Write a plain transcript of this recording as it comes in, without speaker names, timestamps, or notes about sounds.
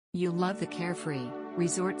You'll love the carefree,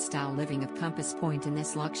 resort-style living of Compass Pointe in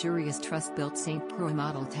this luxurious Trusst-built St. Croix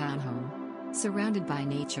model townhome. Surrounded by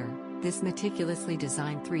nature, this meticulously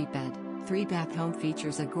designed 3-bed, 3-bath home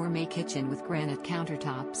features a gourmet kitchen with granite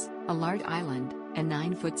countertops, a large island, and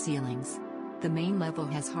 9-foot ceilings. The main level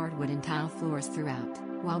has hardwood and tile floors throughout,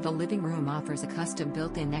 while the living room offers a custom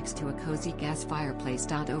built-in next to a cozy gas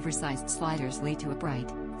fireplace.Oversized sliders lead to a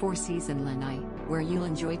bright, four-season lanai, where you'll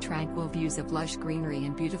enjoy tranquil views of lush greenery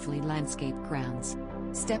and beautifully landscaped grounds.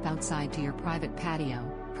 Step outside to your private patio,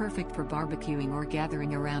 perfect for barbecuing or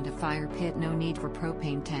gathering around a fire pit. No need for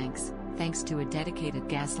propane tanks, thanks to a dedicated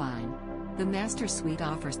gas line. The master suite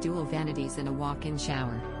offers dual vanities and a walk-in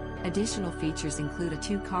shower. Additional features include a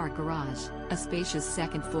 2-car garage, a spacious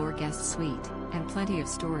second-floor guest suite, and plenty of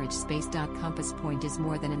storage space. Compass Pointe is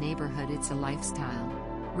more than a neighborhood, it's a lifestyle.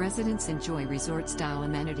 Residents enjoy resort-style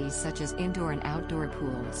amenities such as indoor and outdoor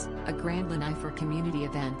pools, a grand lanai for community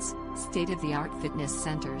events, state-of-the-art fitness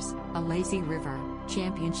centers, a lazy river,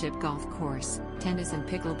 championship golf course, tennis and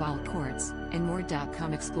pickleball courts, and more.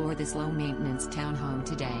 Come explore this low-maintenance townhome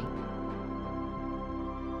today.